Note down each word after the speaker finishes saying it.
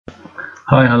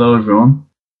Hi, hello everyone,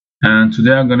 and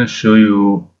today I'm going to show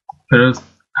you first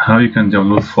how you can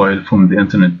download file from the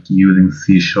internet using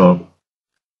C#.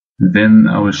 Then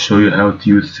I will show you how to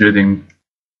use threading,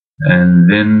 and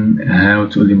then how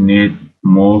to eliminate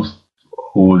most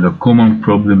or the common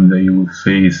problem that you will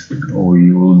face or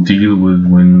you will deal with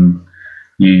when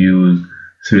you use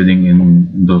threading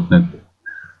in .NET.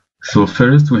 So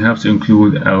first we have to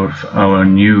include our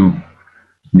new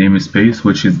namespace,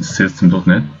 which is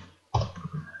system.thread.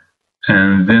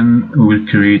 And then we'll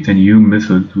create a new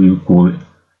method. We'll call it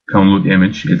download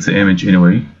image. It's an image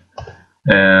anyway.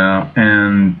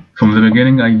 And from the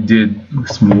beginning, I did a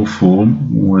small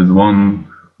form with one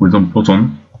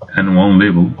button and one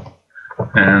label.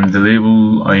 And the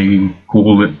label I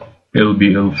call it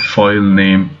LBL file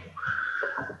name,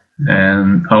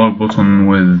 and our button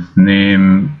with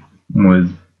name with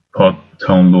path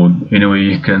download. Anyway,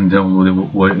 you can download it,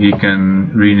 or you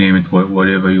can rename it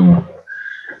whatever you want.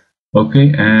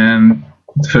 Okay, and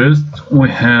first we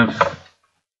have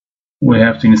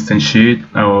to instantiate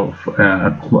our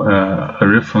a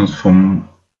reference from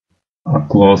a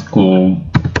class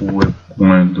called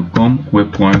webclient.com.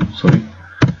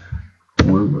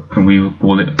 And we will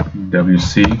call it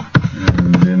WC,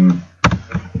 and then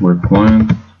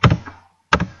webclient,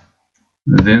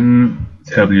 then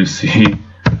WC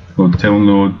will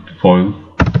download file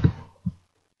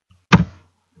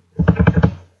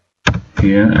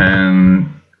here, and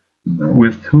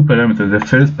with two parameters. The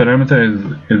first parameter is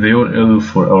the URL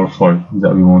for our file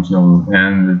that we want to download,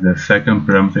 and the second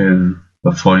parameter is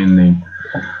the file name.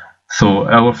 So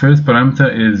our first parameter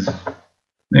is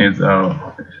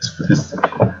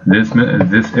this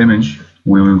image.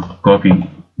 We will copy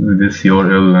this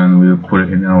URL and we will put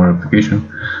it in our application.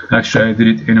 Actually, I did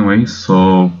it anyway,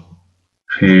 so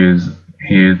here's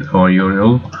our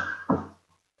URL.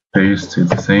 Paste, it's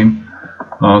the same.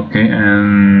 Okay,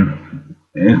 and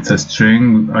it's a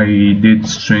string. I did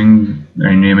string.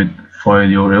 I name it file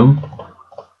URL,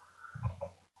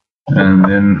 and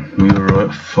then we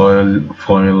write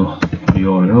file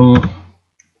URL,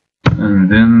 and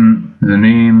then the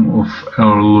name of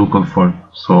our local file.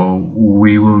 So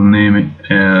we will name it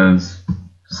as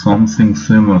something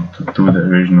similar to the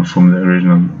original, from the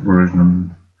original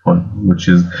file, which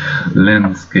is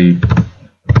landscape.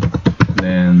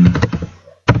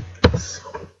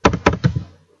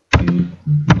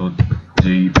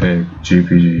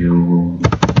 JPG or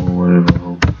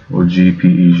whatever, or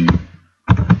JPEG,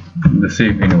 the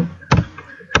same anyway.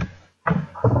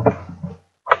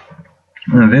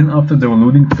 And then after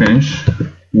downloading finish,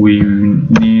 we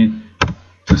need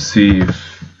to see if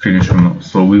finish or not.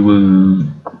 So we will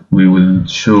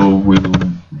show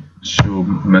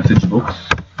message box,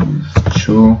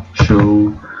 show,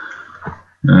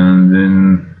 and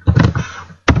then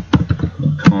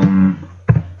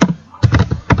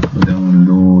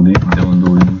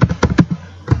downloading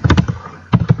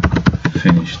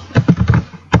finished.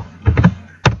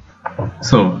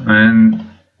 So, and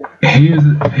here's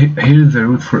the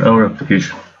route for our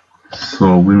application.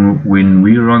 So when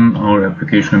we run our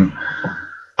application,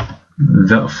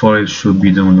 that file should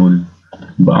be downloaded.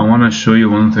 But I want to show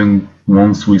you one thing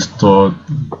once we start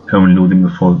downloading the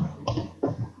file.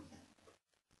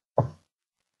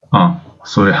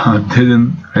 Sorry, I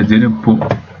didn't put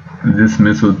this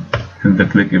method in the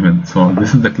click event. So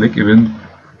this is the click event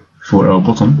for our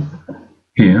button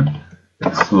here.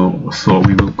 So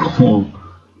we will call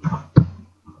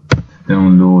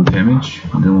download image.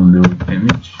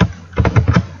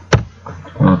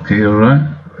 Okay, alright.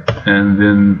 And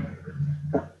then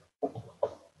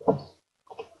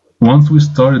once the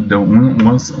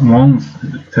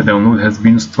download has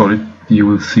been started, you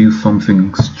will see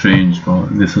something strange.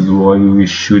 This is why we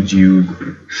should use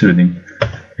threading.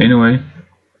 Anyway,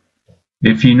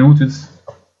 if you notice,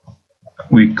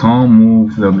 we can't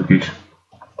move the application.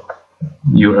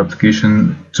 Your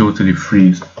application totally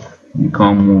freeze. You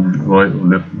can't move right or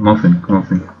left, nothing,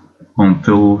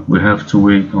 until we have to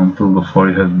wait until the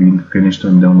file has been finished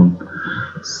and downloaded.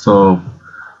 So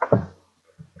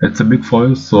it's a big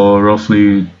file, so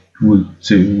roughly it will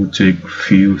take a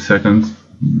few seconds,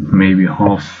 maybe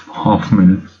half a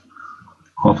minute.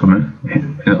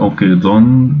 Okay,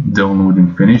 done,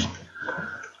 downloading finished.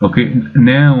 Okay,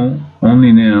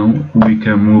 only now we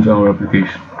can move our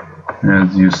application,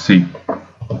 as you see.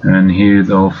 And here's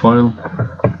our file.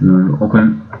 We'll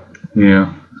open here.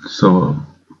 So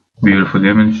beautiful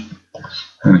image,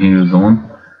 and here's the one.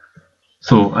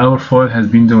 So our file has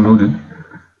been downloaded,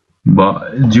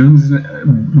 but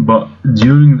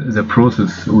during the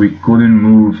process we couldn't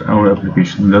move our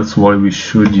application. That's why we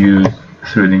should use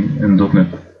threading in .NET.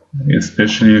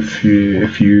 especially if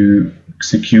you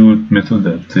execute method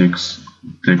that takes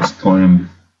time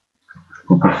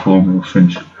to perform or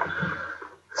finish.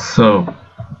 So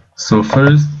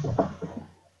first,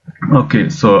 okay,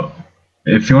 so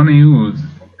if you want to use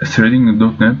threading in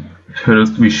 .NET,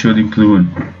 first we should include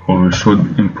or we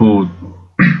should import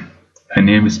a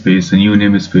namespace, a new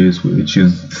namespace, which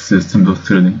is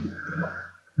system.threading,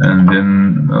 and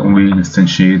then we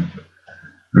instantiate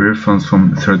reference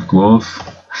from thread class,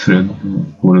 thread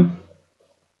or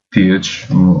th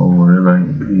or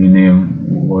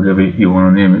whatever you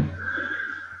want to name it,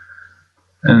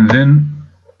 and then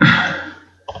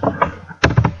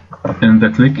in the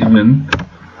click event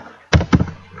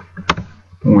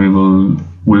we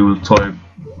will type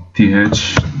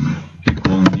th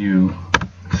equal new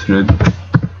thread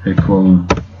equal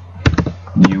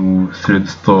new thread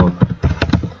start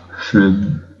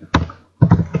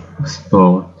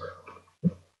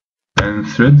and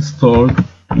thread start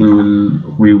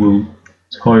we will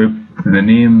type the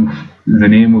name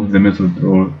of the method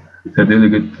or the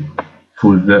delegate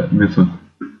for that method,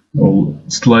 or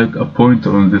it's like a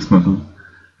pointer on this method.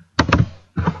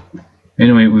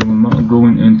 Anyway, we will not go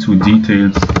into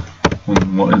details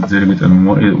on what is delegate and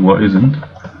what isn't.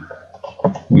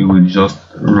 We will just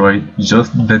write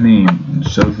the name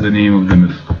of the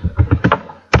method,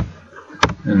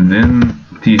 and then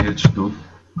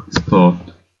th.start.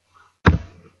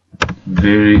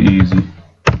 Very easy.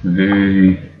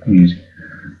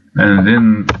 And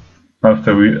then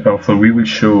after we will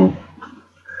show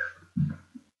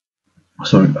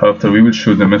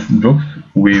the method block,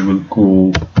 we will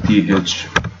call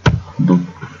th.join.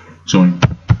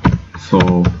 So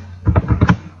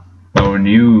our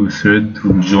new thread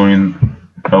will join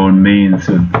our main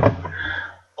thread.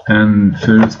 And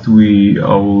first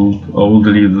I will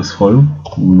delete this file.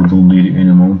 We don't need it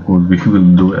anymore because we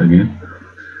will do it again.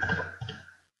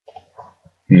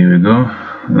 Here we go.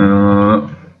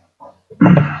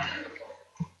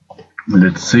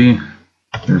 Let's see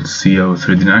our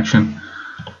thread in action.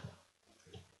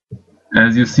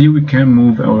 As you see, we can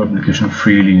move our application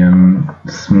freely and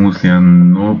smoothly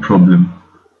and no problem.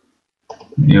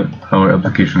 Yeah, our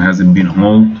application hasn't been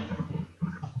held,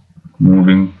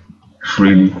 moving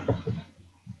freely.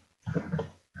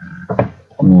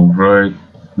 Move right,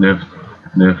 left,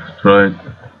 right.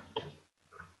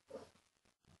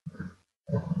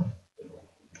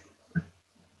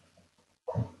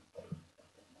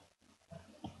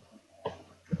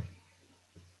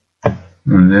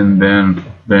 And then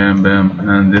bam,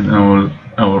 and then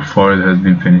our file has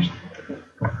been finished.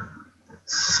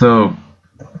 So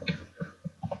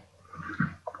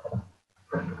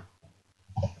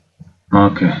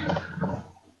okay,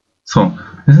 so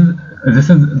this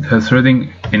is the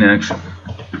threading in action.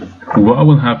 What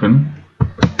will happen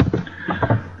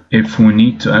if we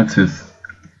need to access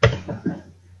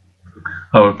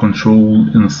our control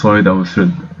inside our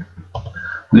thread?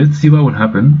 Let's see what will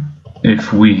happen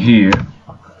if we here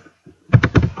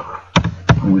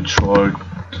we try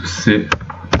to set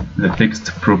the text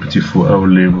property for our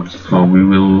labels. So we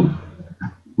will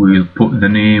put the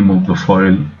name of the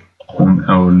file on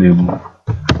our label.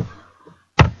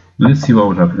 Let's see what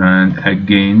will happen, and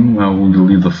again I will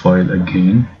delete the file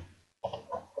again.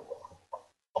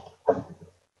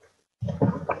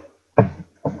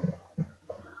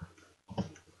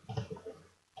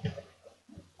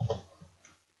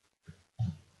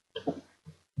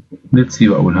 Let's see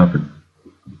what will happen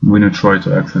when we try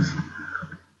to access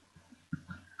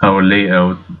our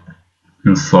layout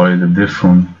inside a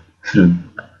different thread.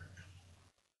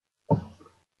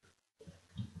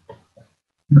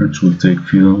 It will take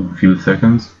few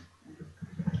seconds.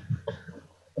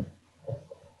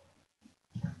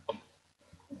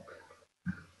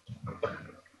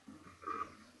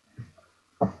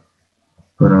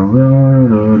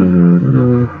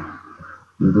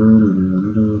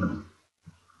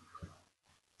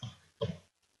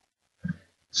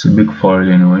 It's a big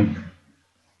file anyway.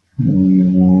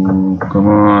 Come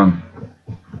on,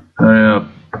 hurry up.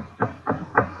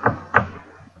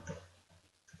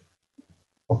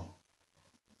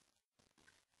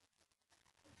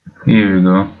 Here we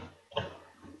go.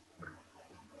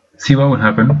 See what will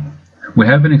happen? We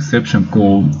have an exception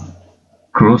called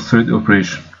cross-thread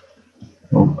operation,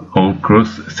 or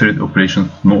cross-thread operation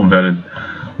not valid,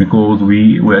 because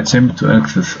we attempt to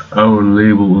access our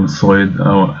label inside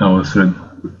our thread.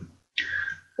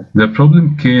 The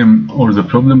problem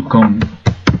comes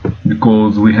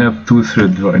because we have two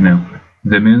threads right now.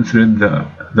 The main thread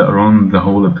that runs the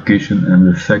whole application, and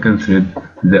the second thread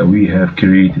that we have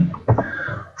created.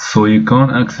 So you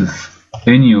can't access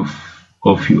any of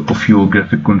your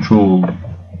graphic control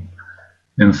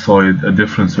inside a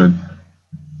different thread.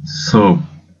 So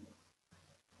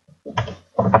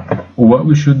what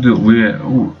we should do,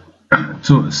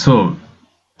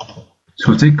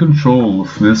 to take control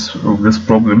of this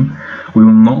problem, we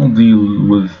will not deal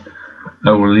with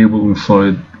our label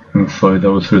inside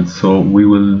our thread. So we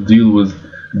will deal with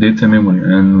data memory,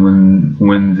 and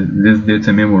when this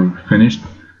data memory finished,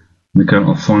 we can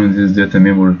assign this data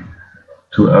memory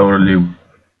to our label.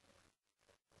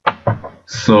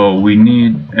 So we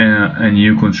need a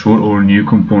new control or new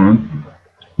component.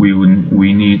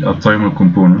 We need a timer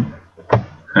component,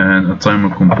 and a timer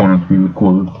component we will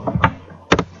call it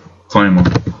timer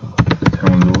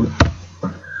download,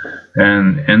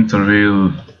 and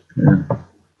interval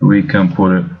we can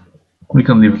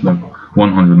leave it like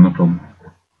 100, no problem.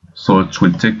 So it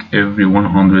will take every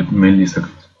 100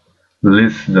 milliseconds,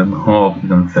 less than half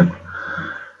than second,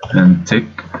 and tick.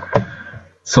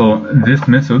 So this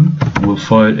method will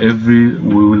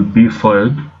be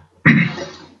fired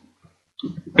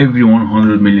every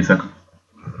 100 milliseconds.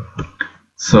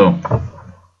 So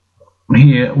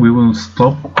here we will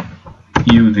stop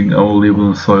using our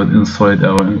label inside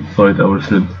our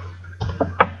thread,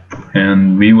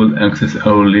 and we will access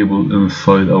our label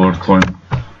inside our timer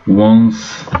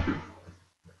once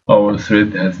our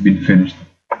thread has been finished.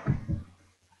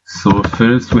 So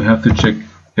first we have to check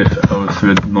if our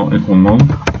thread not equal null.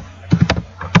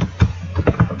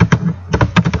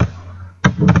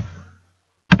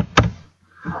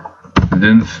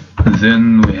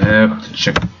 Then we have to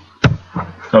check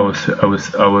our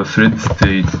thread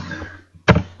state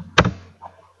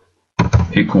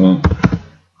equal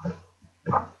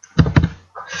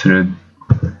thread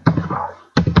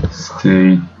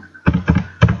state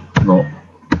dot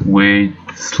wait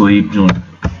sleep join.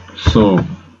 So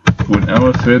when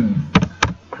our thread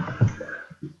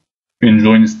in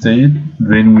join state,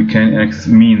 then we can access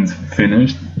means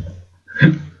finished,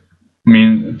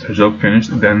 mean the job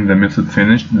finished, then the method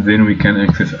finished, then we can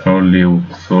access our label.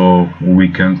 So we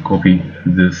can copy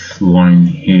this line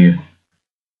here.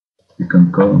 You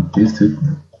can cut and paste it.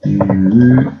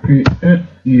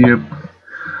 Yep.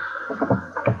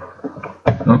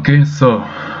 Okay, so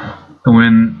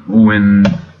when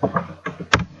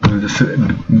this,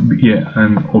 yeah,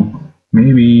 and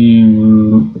maybe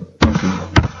okay,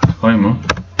 timer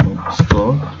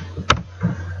start.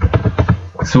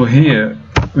 So here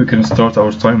we can start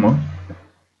our timer,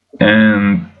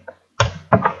 and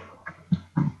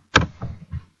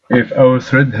if our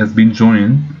thread has been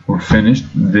joined or finished,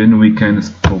 then we can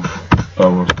stop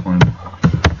our timer.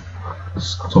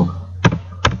 Stop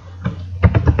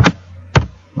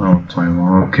our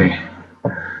timer.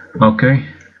 Okay,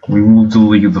 we will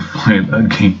delete the file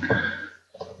again.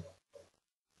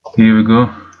 Here we go.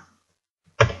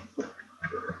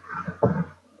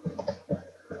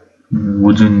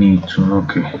 Wouldn't need to.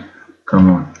 Okay, come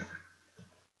on,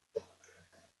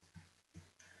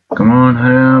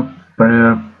 hurry up.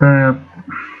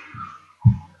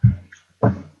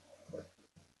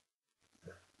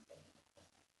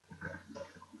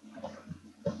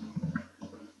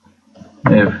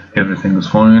 If everything is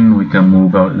fine, we can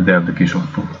move out the application.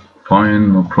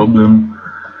 Fine, no problem.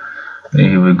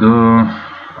 Here we go.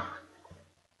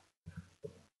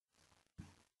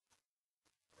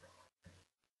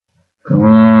 Come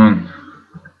on.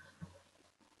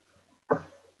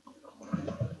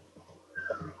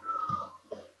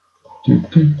 Here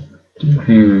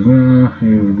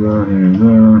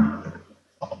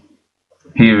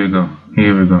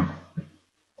we go.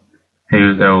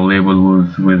 Here's our label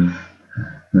with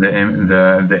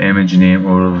the image name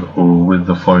or with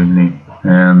the file name,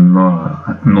 and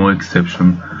no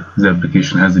exception. The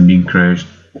application hasn't been crashed,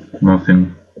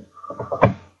 nothing.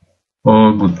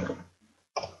 All good.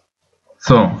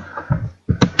 So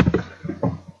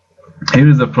here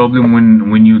is the problem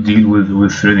when you deal with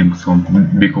threading. So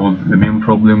because the main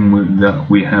problem that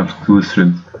we have two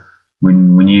threads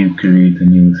when you create a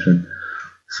new thread,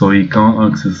 so you can't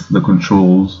access the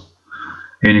controls,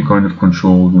 any kind of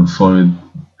controls inside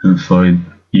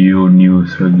your new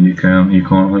thread. You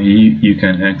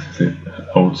can access it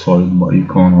outside, but you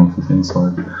can't access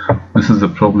inside. This is a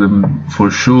problem for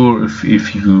sure.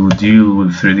 If you deal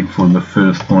with threading for the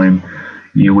first time,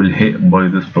 you will hit by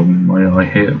this problem.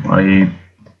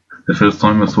 The first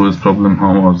time I saw this problem,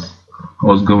 I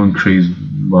was going crazy.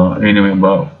 But anyway,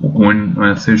 when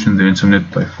I search in the internet,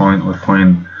 I find a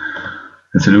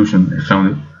solution. I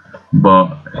found it.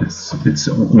 But it's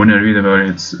when I read about it,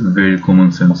 it's very common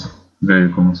sense.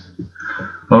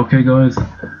 Okay, guys,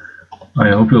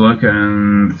 I hope you like it,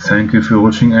 and thank you for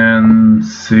watching, and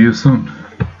see you soon.